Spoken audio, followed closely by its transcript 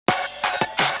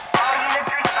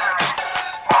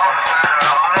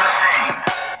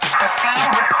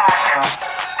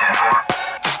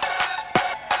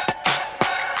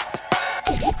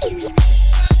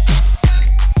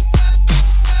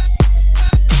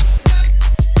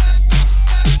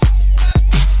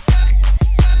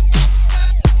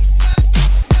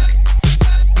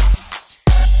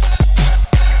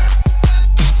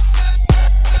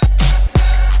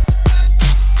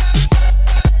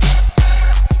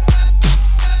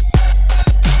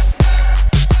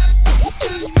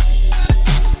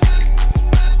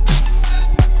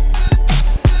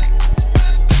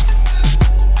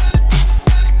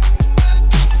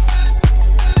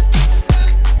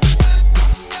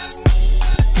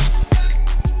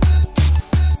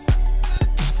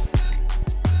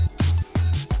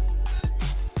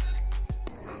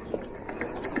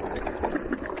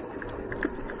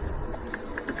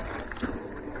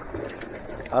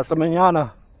Hasta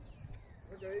mañana,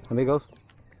 amigos.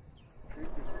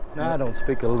 Now I don't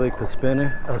speak a lick of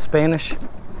Spanish.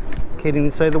 Can't even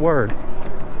say the word.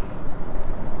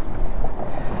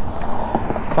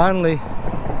 Finally,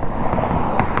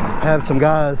 have some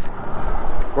guys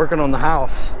working on the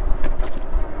house.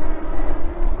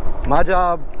 My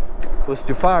job was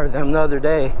to fire them the other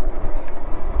day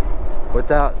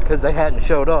because they hadn't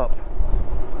showed up.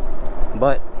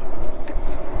 But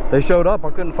they showed up,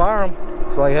 I couldn't fire them.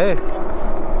 It's like, hey,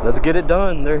 let's get it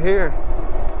done. They're here.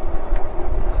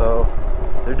 So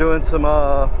they're doing some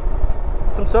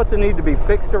stuff that need to be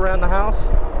fixed around the house,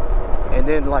 and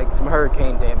then like some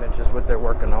hurricane damage is what they're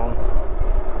working on.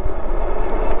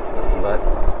 But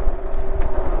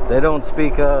they don't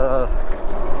speak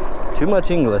too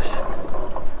much English,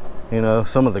 you know,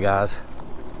 some of the guys.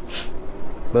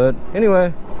 But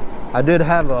anyway, I did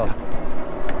have a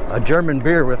German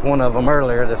beer with one of them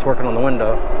earlier that's working on the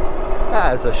window.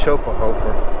 It's a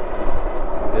Schofferhofer.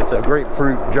 It's a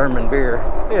grapefruit German beer.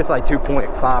 It's like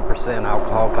 2.5%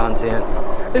 alcohol content.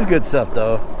 It's good stuff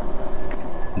though.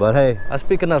 But hey, I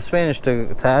speak enough Spanish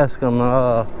to ask them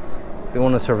if they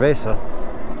want a cerveza.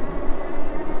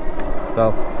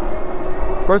 So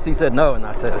first he said no, and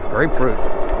I said grapefruit,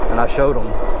 and I showed him.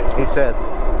 He said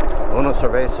una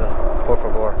cerveza, por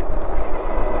favor.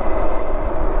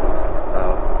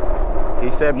 So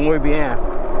he said muy bien,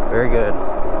 very good.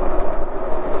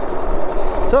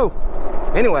 So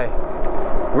anyway,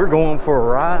 we're going for a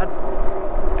ride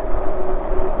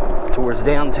towards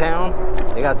downtown.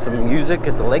 They got some music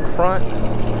at the lakefront.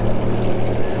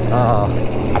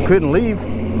 I couldn't leave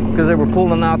because they were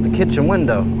pulling out the kitchen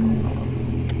window.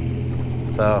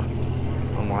 So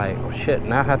I'm like, oh shit,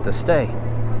 now I have to stay.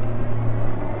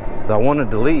 So I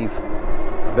wanted to leave.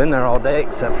 I've been there all day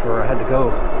except for I had to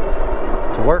go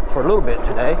to work for a little bit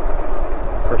today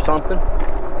for something.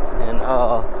 And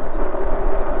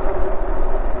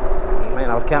man,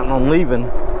 I was counting on leaving,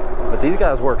 but these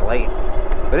guys work late.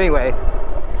 But anyway,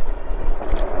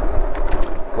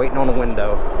 waiting on the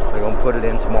window. They're gonna put it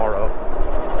in tomorrow.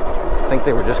 I think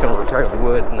they were just gonna repair the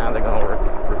wood, and now they're gonna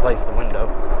replace the window,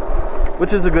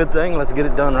 which is a good thing. Let's get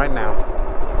it done right now.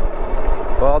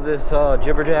 Will all this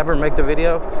jibber jabber make the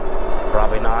video?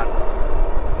 Probably not.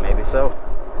 Maybe so.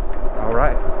 All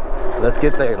right, let's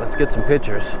get there. Let's get some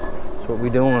pictures. That's what we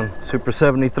doing.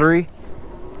 SUPER73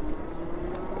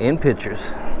 in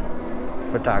pictures,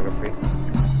 photography.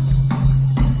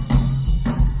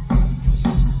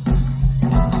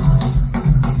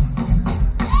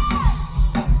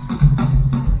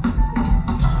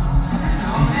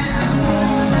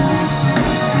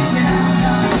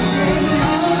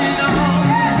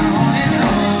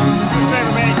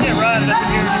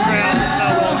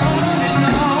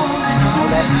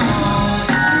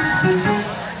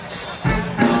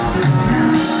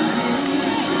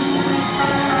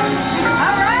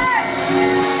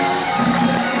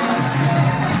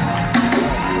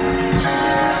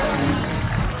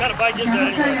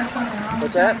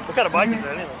 What's that? What kind of bike is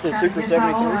that anyway? It's a SUPER73.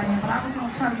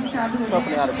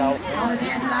 Company out of California.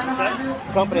 What's that?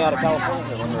 Company out of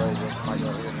California.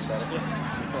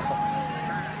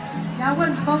 Y'all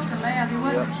wasn't supposed to laugh. It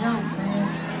wasn't a joke, man.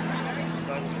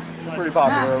 It's pretty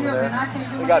popular over there.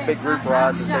 They got big group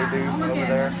rides that they do over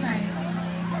there.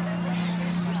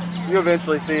 You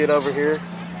eventually see it over here.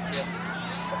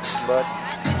 But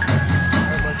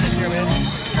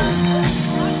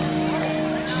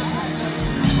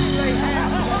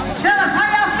tell us how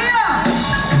y'all feel.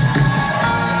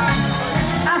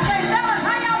 I say, tell us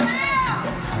how y'all feel.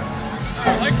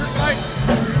 Electric bike.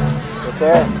 what's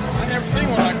that? I never seen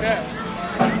one like that.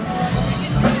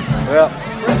 Yeah.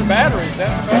 Where's the battery? Is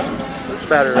that the phone? There's a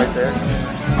battery right there.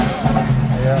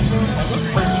 Yeah. That looks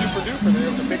pretty super duper there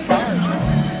with the big tires.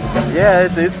 Yeah,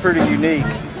 it's pretty unique.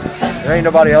 There ain't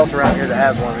nobody else around here that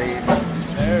has one of these.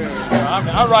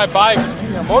 No, I ride bikes,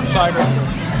 motorcycles.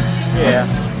 Yeah.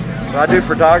 Well, I do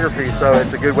photography, so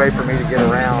it's a good way for me to get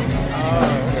around.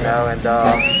 You know, and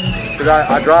because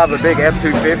I drive a big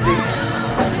F-250,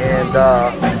 and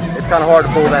it's kind of hard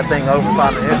to pull that thing over.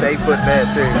 It's an 8-foot bed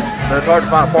too, so it's hard to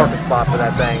find a parking spot for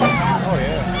that thing. Oh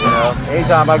yeah. You know,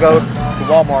 anytime I go to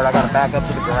Walmart, I got to back up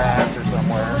to the grass or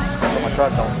somewhere so my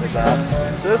truck don't stick out.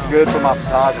 So this is good for my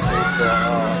photography,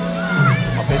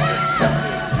 my pictures.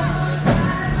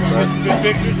 Good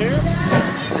pictures here?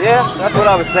 Yeah, that's what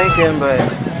I was thinking, but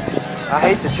I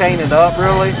hate to chain it up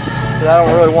really, because I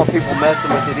don't really want people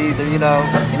messing with it either. You know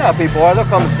how people are, they'll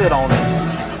come and sit on it.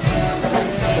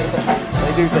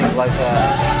 They do things like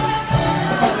that.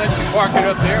 I'll let you park it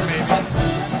up there maybe.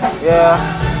 Yeah.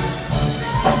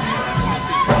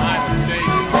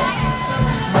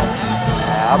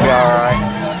 I'll be alright.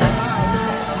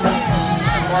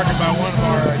 parking by one of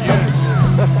our units.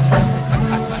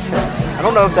 I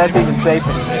don't know if that's even safe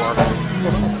anymore.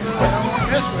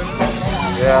 This one.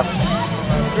 Yeah.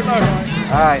 Good luck.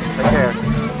 All right, take care.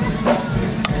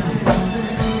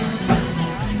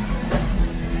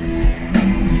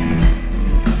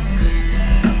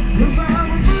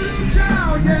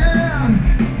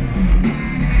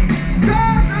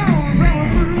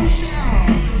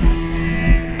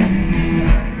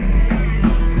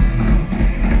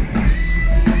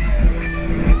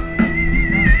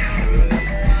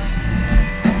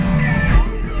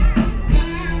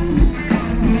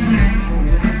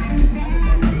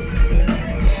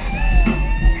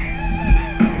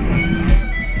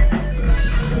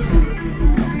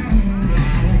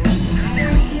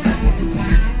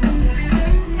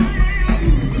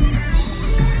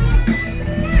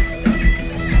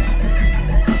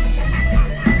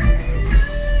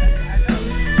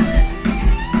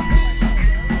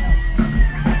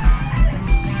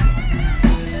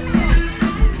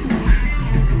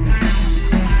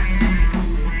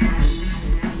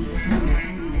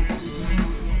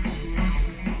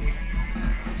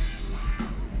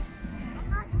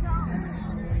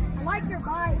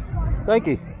 Thank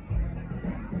you.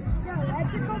 Your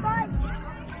electrical bike?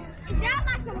 Is that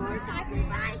like a motorcycle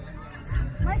bike?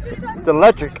 It's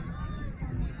electric. Is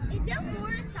it a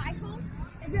motorcycle?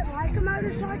 Is it like a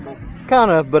motorcycle?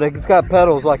 Kind of, but it's got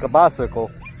pedals like a bicycle.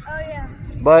 Oh yeah.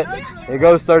 But it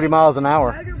goes 30 miles an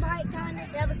hour. Motorbike kind of.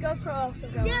 Yeah, the GoPro also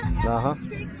goes. Uh-huh.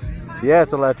 Yeah,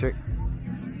 it's electric.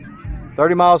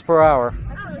 30 miles per hour.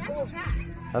 Oh, that's fast.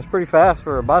 That's pretty fast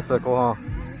for a bicycle, huh?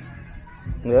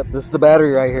 Yep, this is the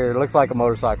battery right here. It looks like a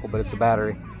motorcycle, but it's a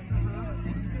battery.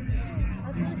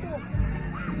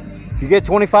 If you get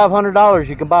 $2,500,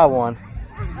 you can buy one.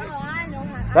 Oh, I know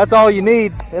how. That's all you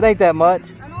need. It ain't that much.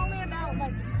 I'm only about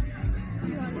like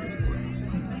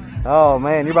 200. Oh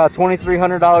man, you're about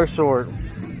 $2,300 short.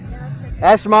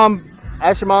 Ask your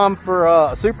mom for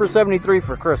SUPER73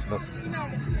 for Christmas.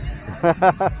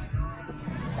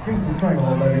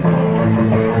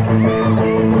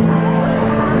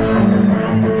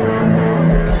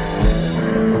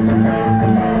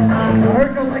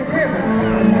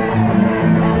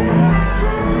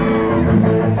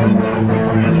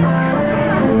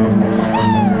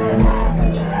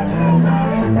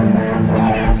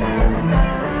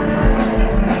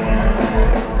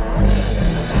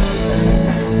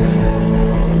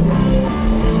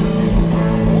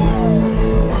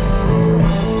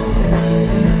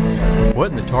 What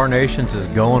in the tarnations is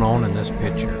going on in this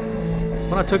picture?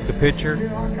 When I took the picture,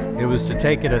 it was to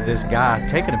take it of this guy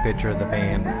taking a picture of the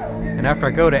band. And after I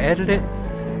go to edit it,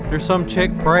 there's some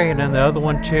chick praying and the other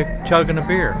one chick chugging a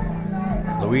beer.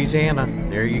 Louisiana,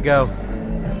 there you go.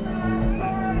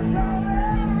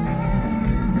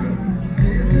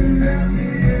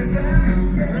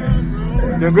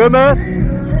 Doing good, man?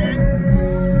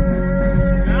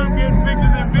 Now I'm getting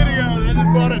pictures and videos. I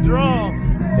just bought a draw.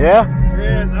 Yeah?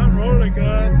 Yes, I'm rolling,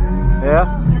 guys. Yeah?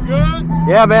 You good?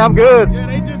 Yeah, man, I'm good. Yeah,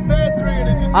 they just passed 3 and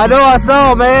they just... I know, I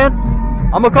saw, man.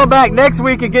 I'm gonna come back next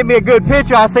week and get me a good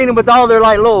picture. I seen them with all their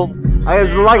like little, it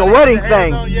was like a wedding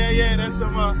thing. Yeah, that's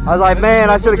some... I was like, man,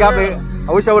 I should have got me,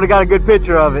 I wish I would have got a good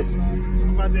picture of it.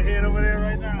 I'm about to head over there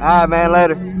right now. All right, man,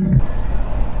 later.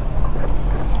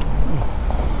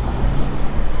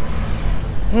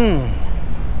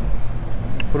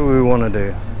 What do we want to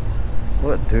do?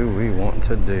 What do we want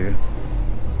to do?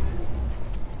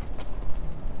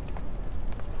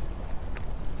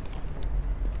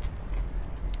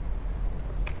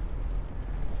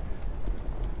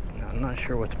 I'm not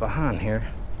sure what's behind here,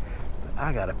 but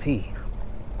I gotta pee.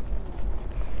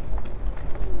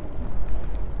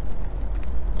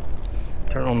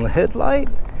 Turn on the headlight.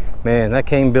 Man, that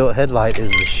cane built headlight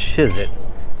is the shizit.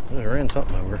 I just ran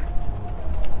something over.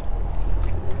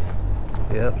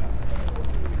 Yep.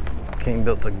 Cane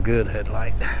built a good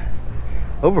headlight.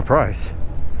 Overpriced.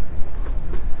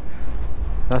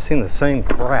 I've seen the same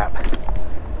crap.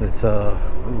 It's ooh,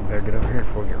 better get over here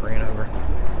before we get ran over.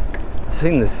 I've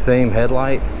seen the same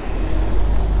headlight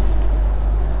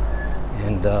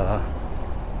and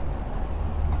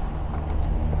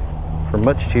for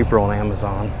much cheaper on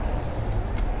Amazon.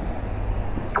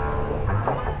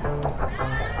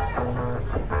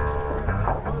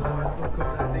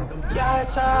 Yeah,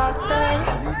 it's a hot day.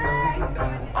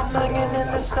 I'm hanging in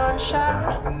the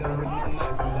sunshine.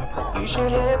 You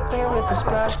should hit me with the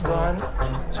splash gun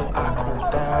so I cool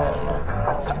down.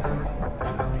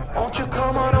 Won't you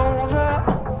come on over?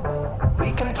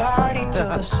 We can party till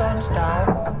the sun's down.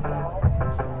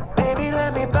 Baby,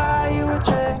 let me buy you a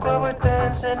drink while we're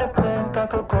dancing a blink. I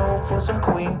could go for some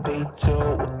Queen Bee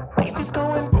too. Macy's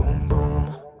going boom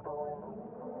boom.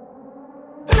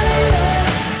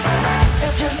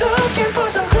 looking for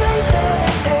some